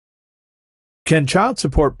Can child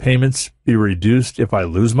support payments be reduced if I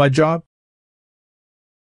lose my job?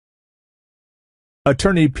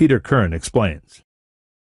 Attorney Peter Kern explains.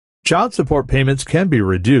 Child support payments can be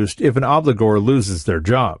reduced if an obligor loses their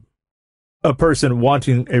job. A person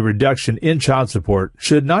wanting a reduction in child support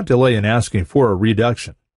should not delay in asking for a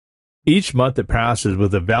reduction. Each month that passes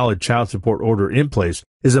with a valid child support order in place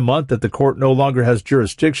is a month that the court no longer has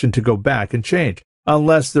jurisdiction to go back and change,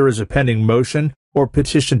 unless there is a pending motion or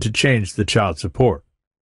petition to change the child support.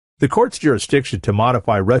 The court's jurisdiction to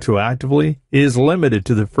modify retroactively is limited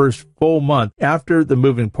to the first full month after the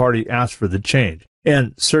moving party asks for the change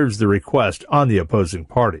and serves the request on the opposing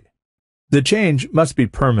party. The change must be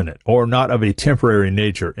permanent or not of a temporary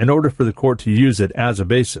nature in order for the court to use it as a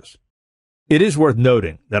basis. It is worth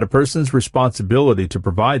noting that a person's responsibility to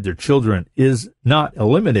provide their children is not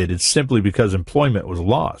eliminated simply because employment was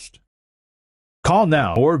lost. Call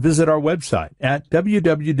now or visit our website at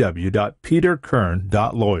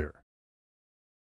www.peterkern.lawyer.